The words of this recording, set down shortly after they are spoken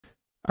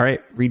All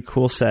right, Reid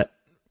Coolsaet,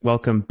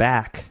 welcome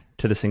back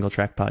to the Single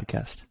Track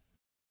Podcast.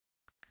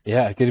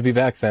 Yeah, good to be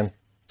back, Finn.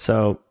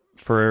 So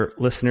for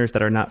listeners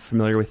that are not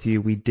familiar with you,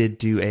 we did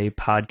do a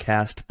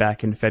podcast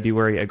back in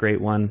February, a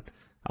great one.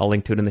 I'll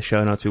link to it in the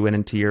show notes. We went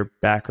into your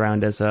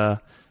background as a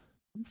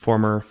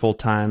former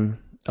full-time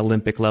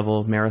Olympic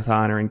level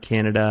marathoner in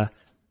Canada,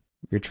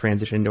 your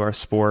transition to our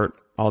sport,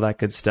 all that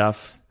good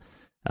stuff.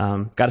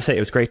 Got to say, it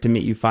was great to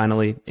meet you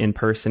finally in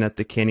person at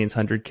the Canyons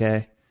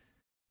 100K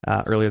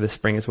earlier this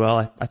spring as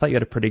well. I thought you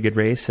had a pretty good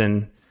race,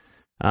 and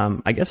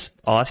I guess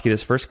I'll ask you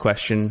this first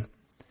question.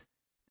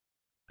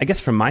 I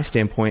guess from my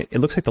standpoint, it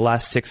looks like the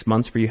last 6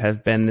 months for you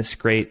have been this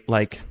great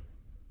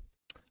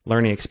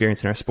learning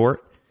experience in our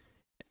sport,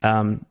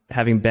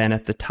 having been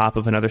at the top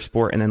of another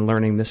sport and then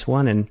learning this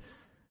one. And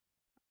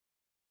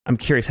I'm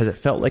curious, has it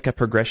felt like a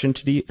progression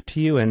to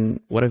you,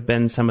 and what have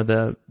been some of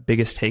the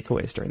biggest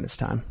takeaways during this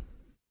time?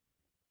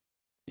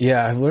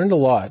 Yeah, I've learned a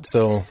lot.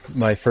 So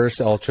my first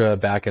ultra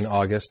back in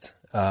August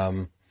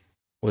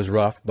was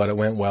rough, but it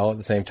went well at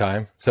the same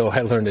time. So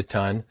I learned a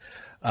ton.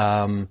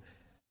 And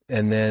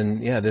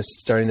then,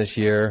 starting this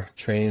year,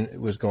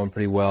 training was going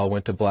pretty well.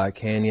 Went to Black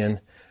Canyon,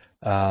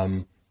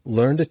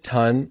 learned a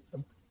ton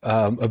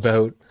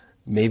about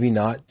maybe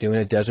not doing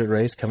a desert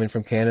race coming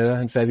from Canada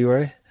in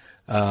February.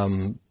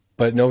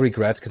 But no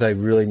regrets, because I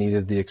really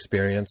needed the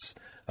experience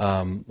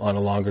on a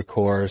longer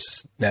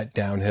course, net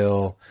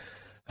downhill,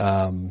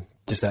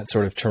 just that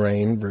sort of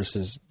terrain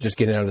versus just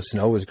getting out of the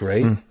snow was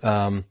great.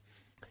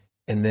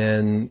 And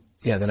then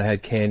I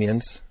had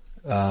Canyons,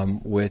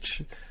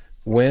 which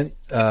went,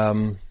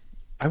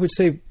 I would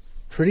say,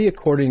 pretty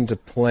according to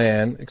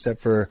plan,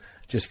 except for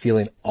just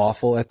feeling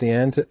awful at the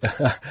end.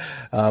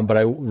 But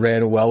I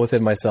ran well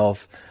within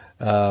myself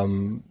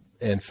and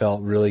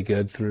felt really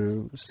good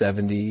through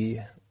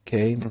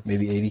 70K,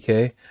 maybe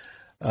 80K.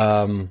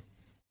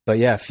 But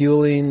yeah,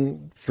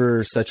 fueling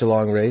for such a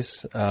long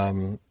race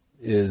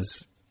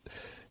is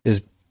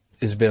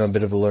been a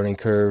bit of a learning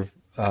curve.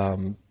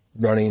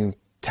 Running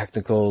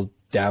technical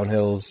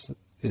downhills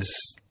is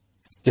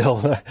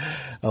still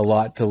a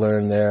lot to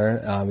learn there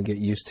and get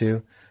used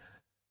to.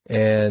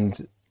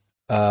 And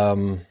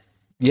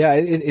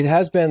it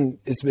has been,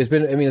 it's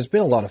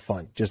been a lot of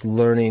fun just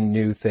learning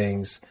new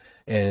things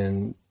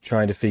and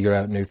trying to figure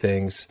out new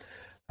things.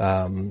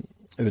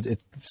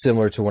 It's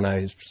similar to when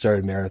I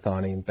started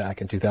marathoning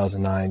back in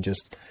 2009,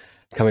 just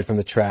coming from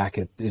the track.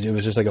 It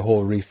was just like a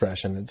whole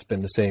refresh, and it's been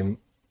the same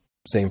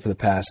for the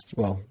past,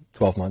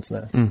 12 months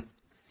now.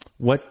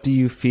 What do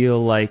you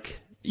feel like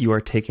you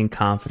are taking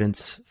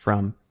confidence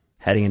from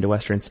heading into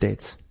Western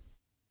States?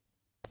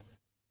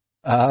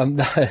 Not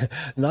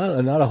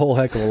a whole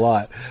heck of a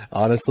lot,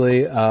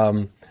 honestly.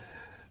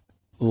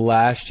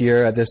 Last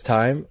year at this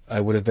time,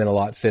 I would have been a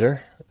lot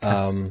fitter.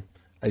 I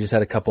just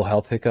had a couple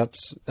health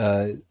hiccups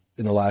in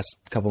the last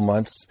couple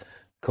months,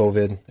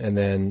 COVID, and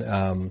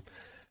then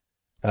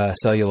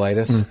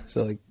cellulitis.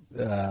 So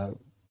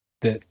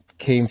that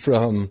came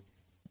from,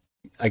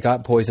 I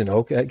got poison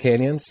oak at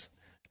Canyons,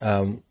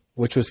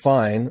 which was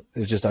fine. It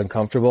was just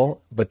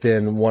uncomfortable. But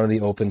then one of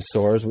the open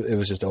sores, it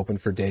was just open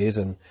for days,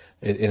 and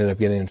it ended up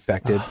getting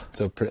infected.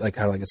 So kind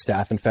of like a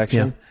staph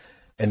infection,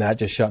 and that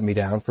just shut me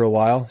down for a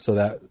while. So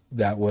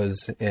that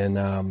was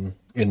in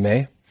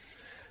May.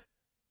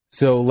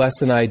 So less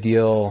than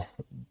ideal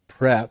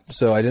prep.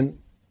 So I don't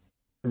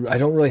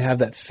really have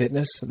that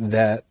fitness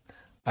that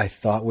I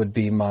thought would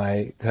be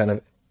my kind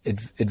of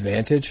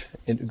advantage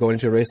in going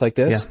into a race like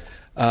this.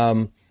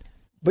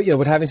 But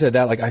having said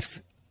that,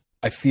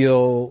 I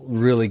feel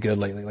really good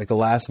lately. Like the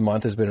last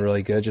month has been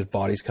really good. Just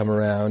bodies come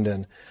around,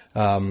 and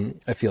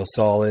I feel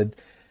solid.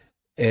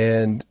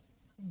 And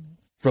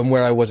from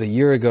where I was a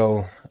year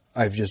ago,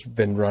 I've just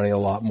been running a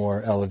lot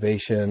more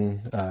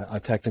elevation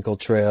on technical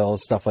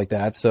trails, stuff like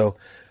that. So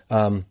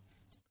I'm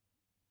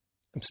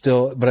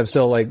still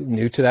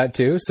new to that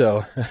too.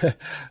 So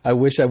I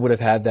wish I would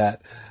have had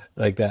that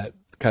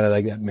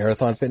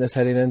marathon fitness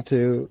heading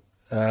into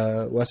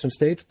Western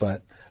States.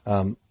 But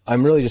I'm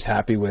really just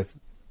happy with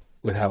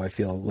how I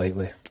feel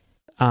lately.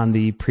 On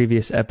the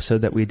previous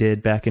episode that we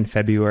did back in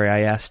February, I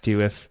asked you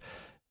if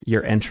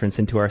your entrance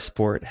into our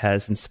sport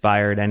has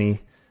inspired any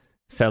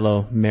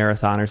fellow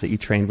marathoners that you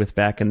trained with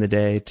back in the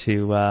day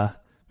to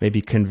maybe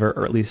convert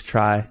or at least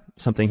try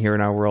something here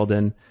in our world.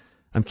 And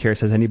I'm curious,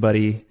 has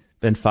anybody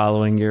been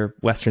following your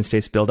Western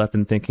States build-up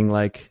and thinking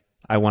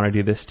I want to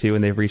do this too,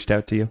 and they've reached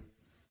out to you?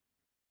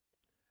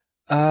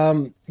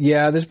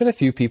 There's been a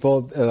few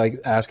people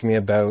asking me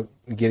about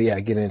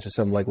getting into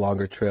some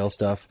longer trail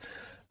stuff.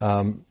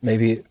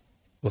 Maybe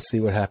we'll see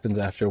what happens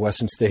after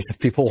Western States, if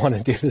people want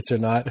to do this or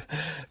not,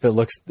 if it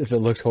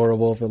looks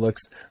horrible, if it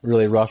looks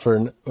really rough,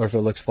 or if it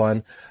looks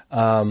fun.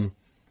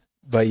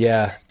 But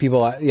yeah,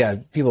 people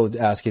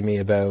asking me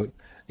about,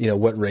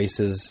 what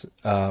races,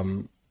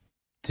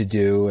 to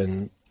do.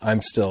 And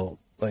I'm still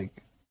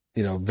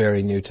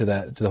very new to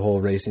the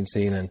whole racing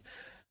scene. And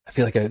I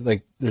feel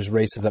like there's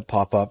races that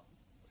pop up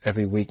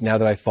every week now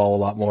that I follow a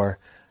lot more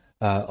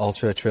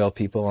ultra trail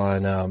people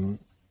on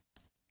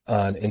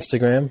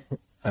Instagram.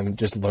 I'm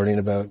just learning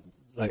about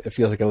like, it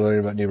feels like I'm learning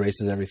about new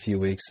races every few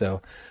weeks.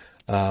 So,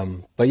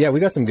 but yeah, we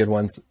got some good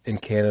ones in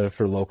Canada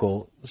for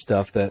local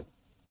stuff that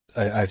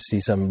I see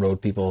some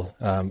road people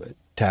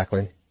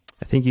tackling.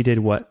 I think you did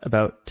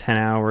about 10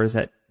 hours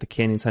at the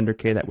Canyons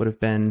 100K. That would have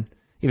been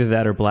either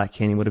that or Black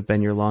Canyon would have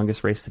been your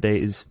longest race to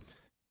date.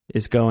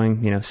 Is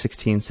going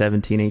 16,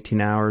 17,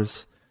 18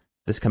 hours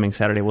this coming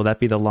Saturday. Will that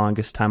be the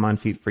longest time on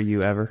feet for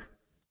you ever?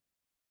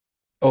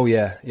 Oh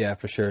yeah,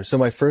 for sure. So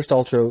my first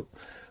ultra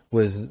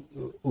was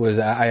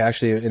I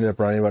actually ended up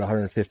running about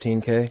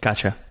 115K.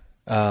 Gotcha.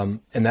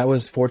 And that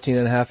was 14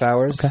 and a half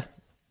hours. Okay.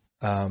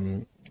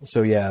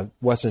 So yeah,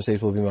 Western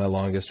States will be my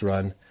longest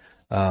run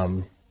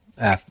from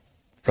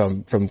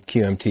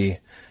QMT.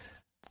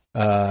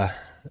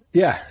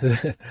 Yeah.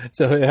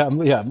 So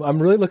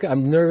I'm really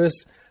I'm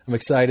nervous. I'm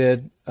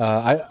excited.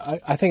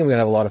 I think I'm gonna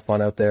have a lot of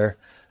fun out there,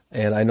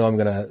 and I know I'm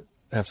gonna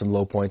have some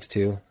low points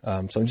too. So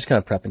I'm just kind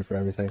of prepping for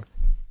everything.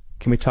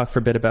 Can we talk for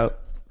a bit about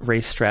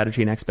race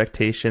strategy and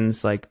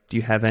expectations? Like, do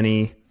you have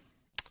any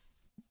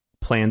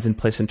plans in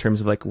place in terms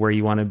of like where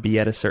you want to be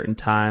at a certain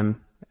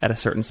time, at a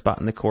certain spot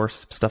in the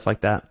course, stuff like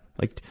that?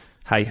 Like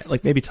how you,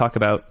 like maybe talk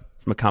about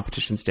from a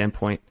competition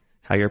standpoint,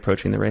 how you're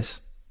approaching the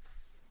race.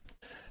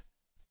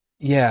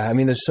 Yeah. I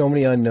mean, there's so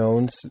many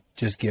unknowns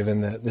just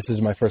given that this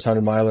is my first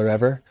 100-miler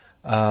ever.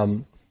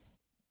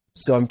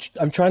 So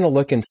I'm trying to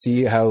look and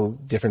see how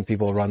different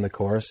people run the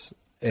course,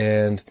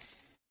 and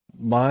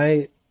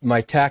my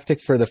tactic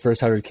for the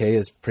first 100K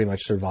is pretty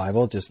much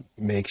survival. Just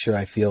make sure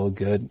I feel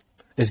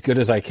as good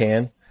as I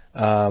can,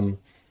 and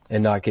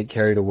not get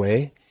carried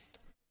away.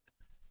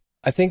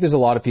 I think there's a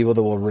lot of people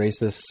that will race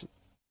this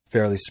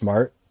fairly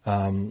smart.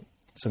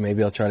 So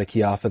maybe I'll try to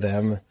key off of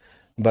them.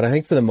 But I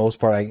think for the most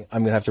part, I'm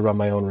going to have to run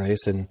my own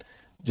race and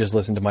just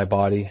listen to my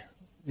body.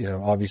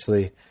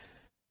 Obviously,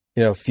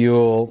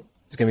 fuel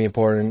is going to be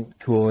important.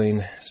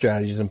 Cooling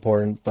strategy is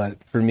important.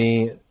 But for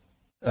me,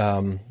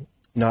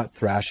 not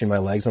thrashing my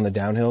legs on the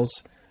downhills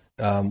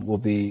will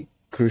be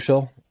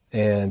crucial.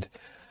 And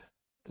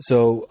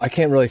so I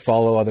can't really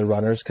follow other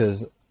runners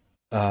because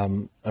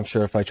I'm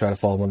sure if I try to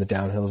follow them on the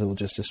downhills, it will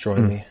just destroy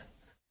me.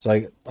 So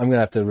I'm going to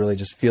have to really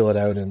just feel it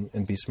out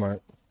and be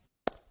smart.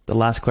 The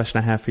last question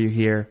I have for you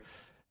here,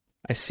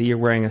 I see you're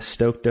wearing a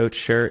Stoked Oats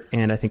shirt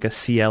and I think a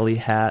CLE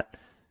hat.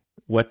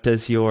 What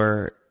does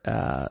your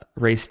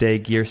race day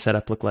gear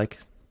setup look like?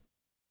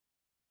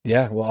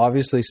 Yeah, well,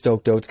 obviously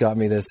Stoked Oats got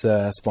me this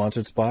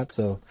sponsored spot,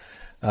 so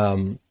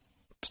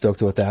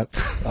stoked with that,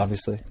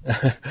 obviously.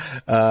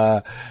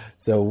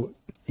 So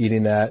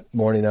eating that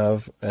morning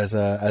of, as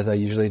I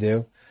usually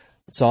do.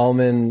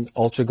 Salomon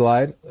Ultra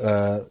Glide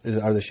are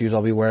the shoes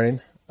I'll be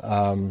wearing.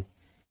 I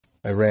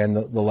ran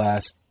the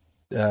last.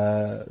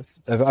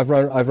 I've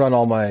run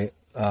all my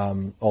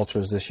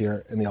ultras this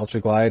year in the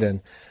Ultra Glide, and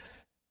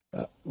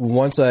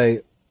once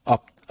I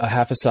upped a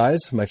half a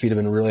size, my feet have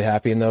been really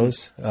happy in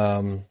those.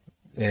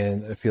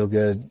 And I feel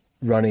good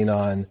running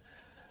on,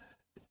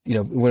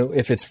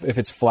 if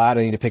it's flat,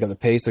 I need to pick up the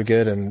pace. They're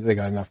good and they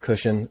got enough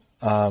cushion.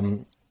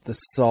 The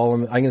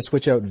Salomon, I'm going to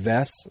switch out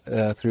vests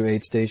through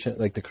aid station,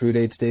 like the crude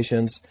aid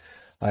stations.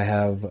 I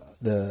have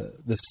the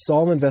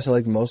Salomon vest I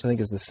like the most, I think,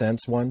 is the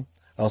Sense one.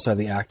 I also have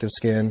the Active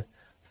Skin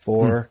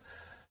 4.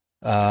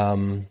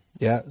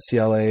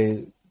 CLA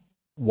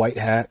white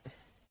hat.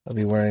 I'll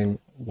be wearing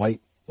white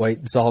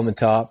Salomon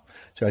top.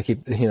 Try to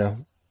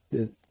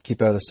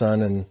keep out of the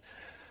sun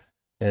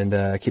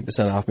and keep the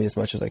sun off me as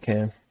much as I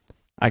can.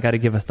 I got to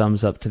give a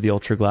thumbs up to the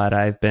Ultra Glide.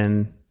 I've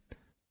been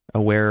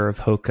a wearer of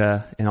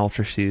Hoka and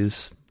Ultra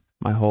shoes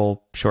my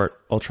whole short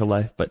Ultra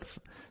life, but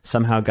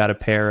somehow got a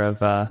pair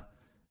of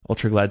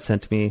Ultra Glide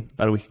sent to me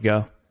about a week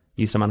ago.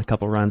 Used them on a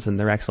couple runs, and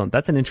they're excellent.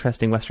 That's an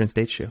interesting Western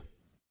States shoe.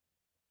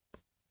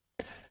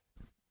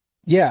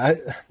 Yeah,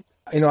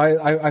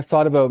 I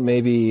thought about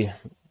maybe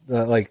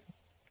I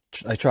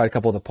tried a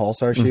couple of the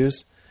Pulsar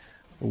shoes,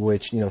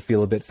 which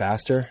feel a bit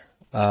faster.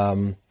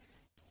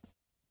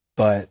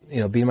 But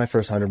being my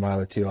first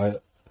 100-miler too,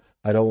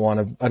 I don't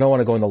want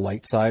to go on the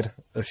light side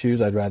of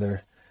shoes. I'd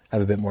rather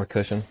have a bit more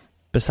cushion.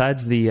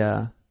 Besides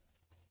the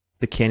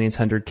Canyons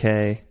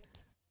 100K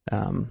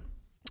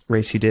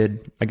race you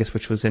did, I guess,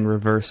 which was in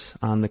reverse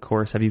on the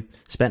course, have you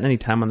spent any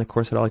time on the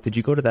course at all? Like, did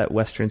you go to that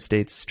Western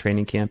States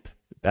training camp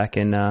back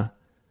in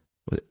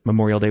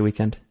Memorial Day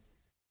weekend?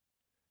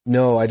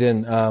 No, I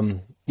didn't.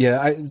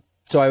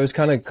 So I was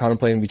kind of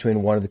contemplating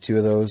between one of the two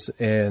of those,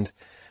 and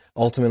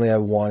ultimately I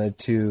wanted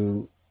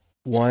to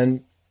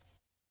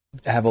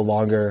have a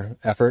longer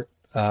effort.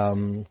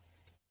 And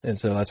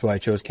so that's why I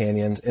chose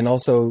Canyons. And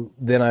also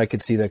then I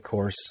could see the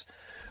course,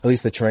 at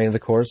least the terrain of the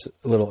course,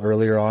 a little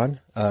earlier on,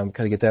 kind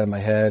of get that in my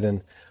head,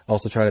 and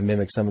also try to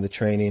mimic some of the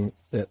training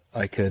that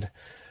I could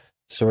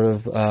sort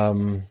of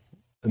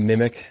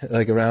mimic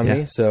like around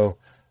me. So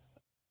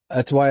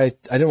that's why I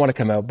didn't want to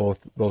come out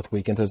both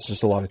weekends. It's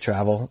just a lot of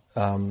travel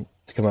to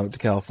come out to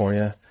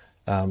California.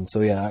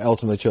 I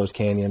ultimately chose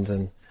Canyons,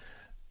 and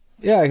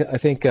I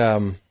think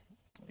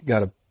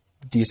got a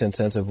decent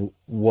sense of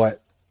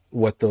what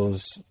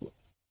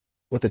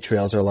the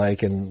trails are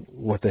like and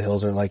what the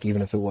hills are like,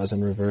 even if it was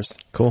in reverse.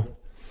 Cool.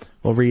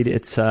 Well, Reid,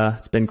 it's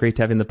been great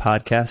having the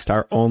podcast.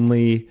 Our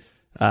only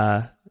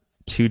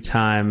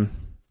two-time,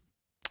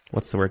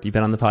 what's the word? You've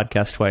been on the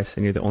podcast twice,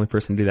 and you're the only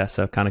person to do that,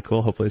 so kind of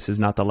cool. Hopefully this is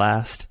not the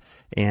last.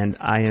 And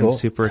I am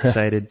super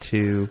excited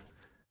to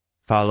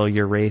follow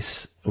your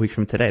race a week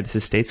from today. This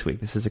is States Week.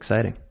 This is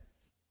exciting.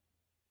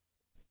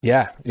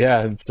 Yeah.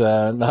 It's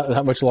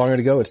not much longer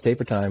to go. It's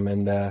taper time,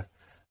 and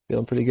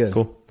feeling pretty good.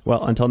 Cool.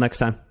 Well, until next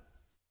time.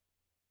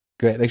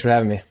 Great. Thanks for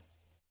having me.